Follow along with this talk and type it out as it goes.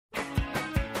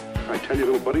I tell you,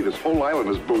 little buddy, this whole island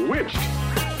is bewitched.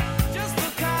 Just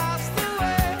across the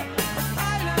way, an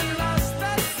island lost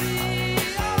at sea.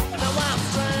 Now I'm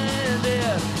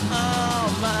stranded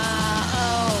on my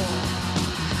own.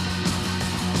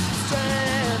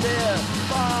 Stranded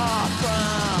far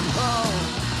from home.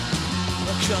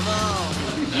 Come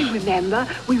on. You remember,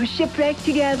 we were shipwrecked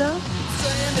together.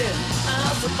 Stranded,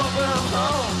 I'm so far from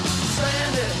home.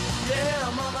 Stranded, yeah,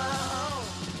 I'm on my own.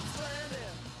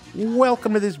 Stranded.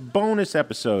 Welcome to this bonus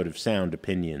episode of Sound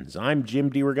Opinions. I'm Jim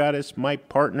DeRogatis. My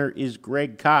partner is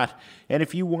Greg Cott. And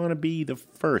if you want to be the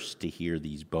first to hear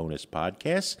these bonus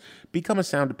podcasts, become a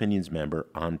Sound Opinions member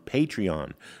on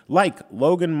Patreon, like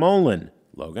Logan Molin.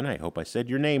 Logan, I hope I said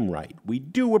your name right. We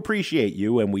do appreciate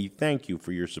you, and we thank you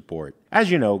for your support. As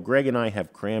you know, Greg and I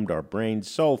have crammed our brains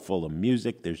so full of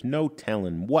music, there's no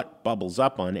telling what bubbles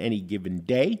up on any given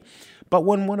day. But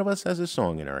when one of us has a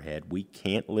song in our head we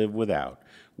can't live without,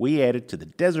 we add it to the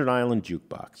Desert Island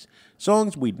Jukebox.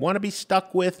 Songs we'd want to be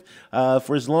stuck with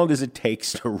for as long as it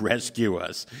takes to rescue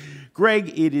us.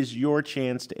 Greg, it is your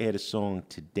chance to add a song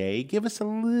today. Give us a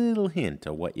little hint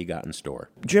of what you got in store.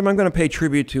 Jim, I'm going to pay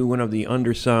tribute to one of the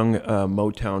undersung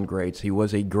Motown greats. He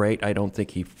was a great. I don't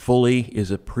think he fully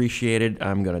is appreciated.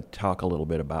 I'm going to talk a little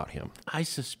bit about him. I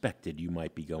suspected you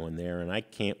might be going there, and I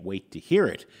can't wait to hear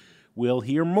it. We'll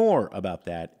hear more about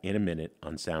that in a minute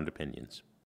on Sound Opinions.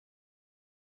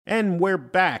 And we're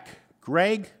back.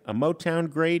 Greg, a Motown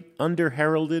great,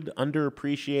 under-heralded,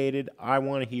 underappreciated. I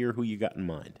want to hear who you got in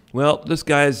mind. Well, this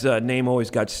guy's name always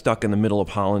got stuck in the middle of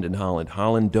Holland and Holland.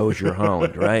 Holland Dozier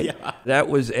Holland, right? Yeah. That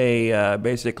was a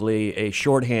basically a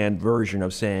shorthand version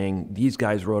of saying these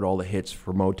guys wrote all the hits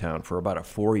for Motown for about a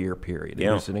 4-year period.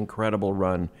 It was an incredible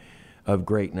run of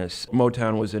greatness.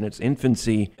 Motown was in its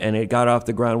infancy, and it got off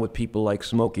the ground with people like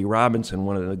Smokey Robinson,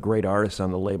 one of the great artists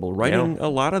on the label, writing a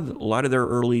lot of their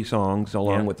early songs,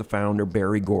 along with the founder,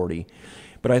 Berry Gordy.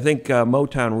 But I think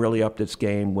Motown really upped its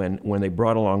game when they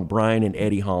brought along Brian and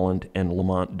Eddie Holland and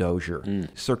Lamont Dozier,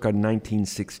 circa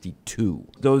 1962.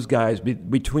 Those guys,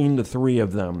 between the three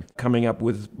of them, coming up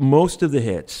with most of the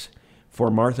hits for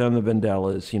Martha and the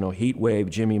Vandellas, Heat Wave,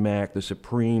 Jimmy Mack, The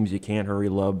Supremes, You Can't Hurry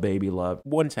Love, Baby Love.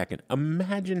 1 second.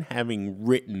 Imagine having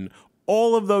written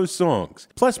all of those songs,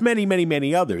 plus many, many,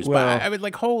 many others. Well, but I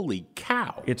mean, holy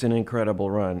cow. It's an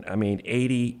incredible run. I mean,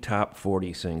 80 top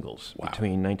 40 singles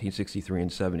between 1963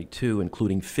 and 72,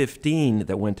 including 15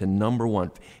 that went to number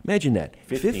one. Imagine that.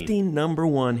 15 number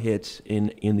one hits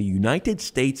in the United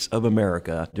States of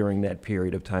America during that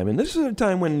period of time. And this is a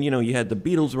time when, you had the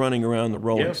Beatles running around, the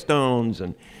Rolling Stones,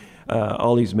 and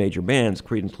all these major bands,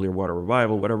 Creedence Clearwater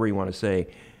Revival, whatever you want to say.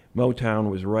 Motown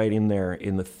was right in there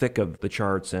in the thick of the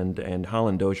charts, and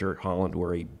Holland Dozier Holland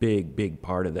were a big, big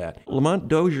part of that. Lamont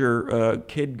Dozier,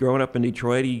 kid growing up in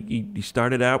Detroit, he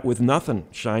started out with nothing,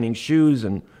 shining shoes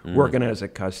and working as a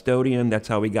custodian. That's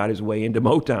how he got his way into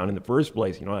Motown in the first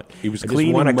place. He was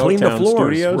cleaning Motown clean the floors,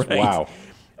 studios? Right? Wow.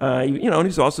 And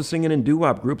he's also singing in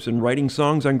doo-wop groups and writing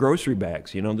songs on grocery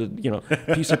bags.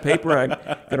 Piece of paper, I'm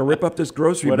going to rip up this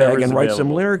grocery bag and write some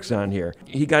lyrics on here.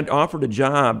 He got offered a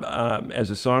job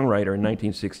as a songwriter in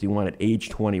 1961 at age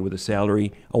 20 with a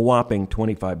salary, a whopping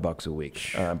 $25 a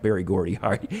week. Berry Gordy.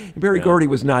 Berry Gordy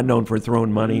was not known for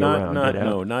throwing money around.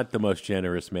 Not the most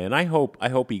generous man. I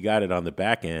hope he got it on the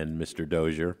back end, Mr.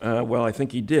 Dozier. Well, I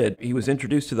think he did. He was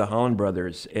introduced to the Holland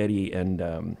brothers, Eddie and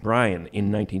Brian,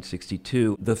 in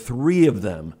 1962. The three of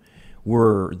them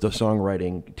were the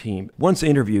songwriting team. Once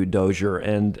interviewed Dozier,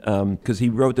 and because he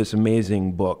wrote this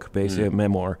amazing book, basically a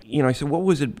memoir. I said, "What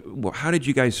was it? How did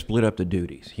you guys split up the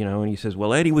duties?" And he says,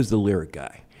 "Well, Eddie was the lyric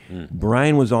guy.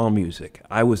 Brian was all music.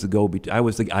 I was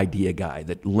the idea guy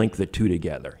that linked the two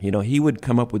together. He would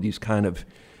come up with these kind of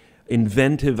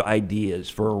inventive ideas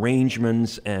for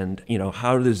arrangements, and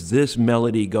how does this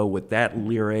melody go with that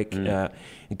lyric.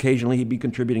 Occasionally he'd be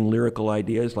contributing lyrical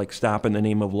ideas like "Stop in the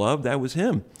Name of Love." That was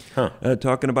him.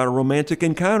 Talking about a romantic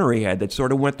encounter he had that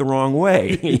sort of went the wrong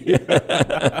way. It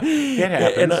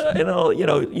happens.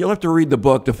 And you'll have to read the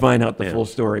book to find out the full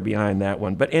story behind that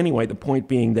one. But anyway, the point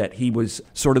being that he was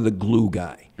sort of the glue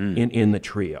guy in the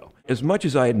trio. As much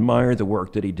as I admire the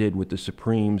work that he did with the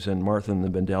Supremes and Martha and the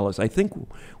Vandellas, I think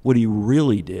what he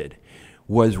really did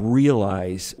was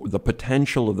realize the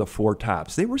potential of the Four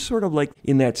Tops. They were sort of like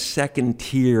in that second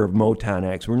tier of Motown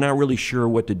acts. We're not really sure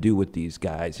what to do with these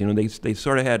guys. They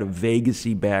sort of had a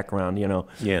Vegas-y background,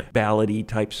 ballady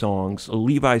type songs.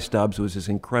 Levi Stubbs was this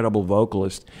incredible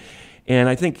vocalist. And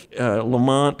I think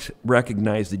Lamont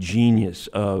recognized the genius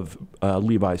of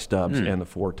Levi Stubbs and the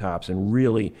Four Tops and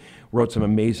really wrote some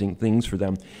amazing things for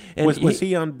them. And Was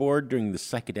he on board during the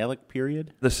psychedelic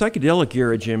period? The psychedelic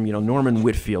era, Jim, Norman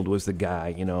Whitfield was the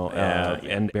guy,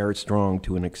 and Barrett Strong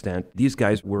to an extent. These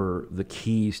guys were the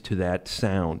keys to that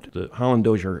sound. The Holland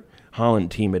Dozier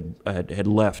Holland team had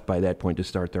left by that point to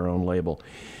start their own label.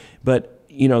 But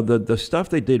the stuff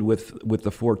they did with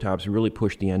the Four Tops really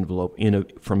pushed the envelope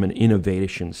from an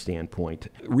innovation standpoint.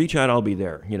 Reach Out, I'll Be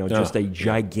There, just a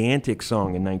gigantic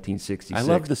song in 1966. I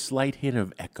love the slight hint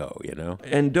of echo,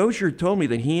 And Dozier told me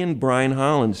that he and Brian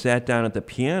Holland sat down at the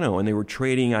piano and they were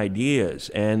trading ideas,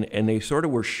 and they sort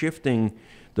of were shifting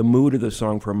the mood of the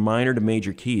song from minor to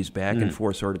major keys, back and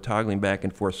forth, sort of toggling back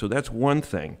and forth. So that's one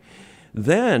thing.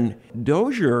 Then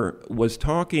Dozier was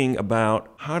talking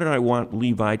about how did I want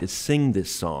Levi to sing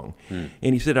this song. And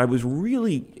he said, I was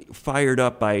really fired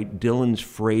up by Dylan's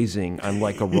phrasing on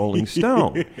Like a Rolling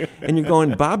Stone. And you're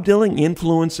going, Bob Dylan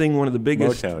influencing one of the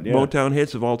biggest Motown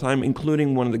hits of all time,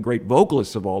 including one of the great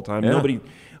vocalists of all time. Nobody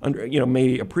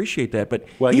may appreciate that, but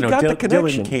he got the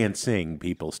connection. Dylan can't sing,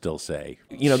 people still say.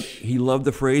 He loved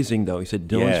the phrasing, though. He said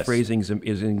Dylan's phrasing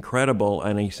is incredible,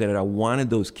 and he said I wanted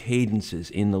those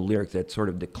cadences in the lyrics, that sort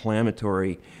of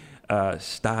declamatory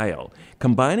style,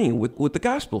 combining with the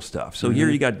gospel stuff. So here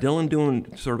you got Dylan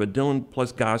doing sort of a Dylan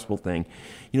plus gospel thing.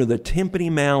 The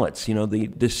timpani mallets, the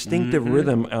distinctive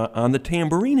rhythm on the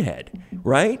tambourine head,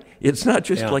 right? It's not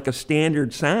just like a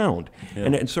standard sound.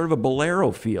 And it's sort of a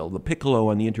bolero feel, the piccolo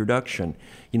on the introduction.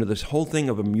 This whole thing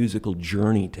of a musical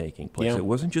journey taking place. It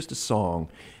wasn't just a song.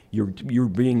 You're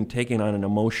being taken on an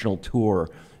emotional tour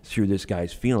through this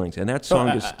guy's feelings, and that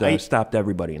song just stopped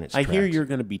everybody in its tracks. I hear you're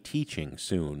going to be teaching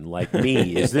soon, like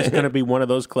me. Is this going to be one of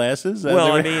those classes?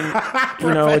 Well, I mean,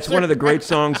 it's one of the great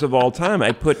songs of all time.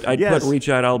 I'd put Reach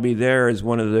Out, I'll Be There as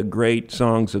one of the great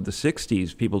songs of the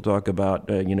 60s. People talk about,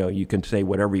 you can say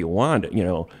whatever you want,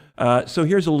 So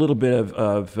here's a little bit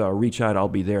of Reach Out, I'll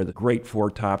Be There, the great Four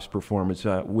Tops performance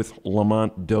with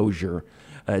Lamont Dozier.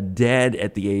 Dead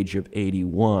at the age of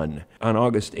 81. On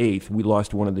August 8th, we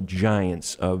lost one of the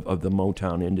giants of the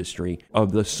Motown industry,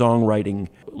 of the songwriting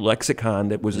lexicon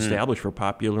that was established for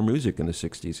popular music in the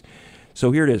 60s.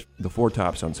 So here it is, the Four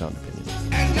Tops on Sound Opinions.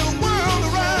 And the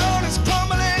world around is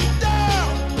crumbling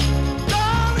down.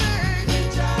 Darling,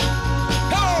 reach out.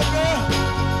 Come on, girl.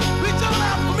 Reach on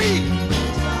out for me.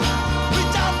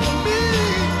 Reach out for me.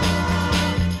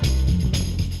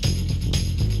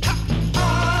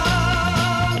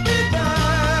 I'll be there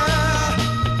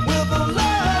with a love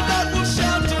that will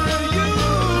shelter you.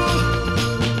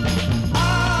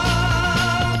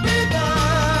 I'll be there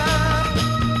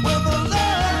with a love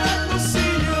that will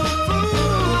see you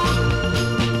through.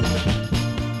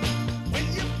 When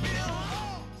you feel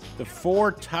lost. The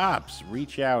Four Tops,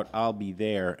 Reach Out, I'll Be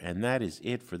There, and that is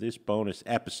it for this bonus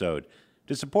episode.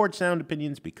 To support Sound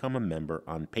Opinions, become a member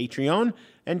on Patreon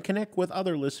and connect with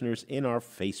other listeners in our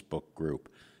Facebook group.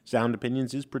 Sound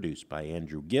Opinions is produced by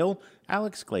Andrew Gill,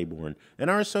 Alex Claiborne, and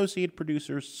our associate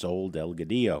producer, Sol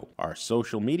Delgadillo. Our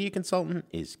social media consultant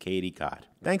is Katie Cott.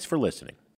 Thanks for listening.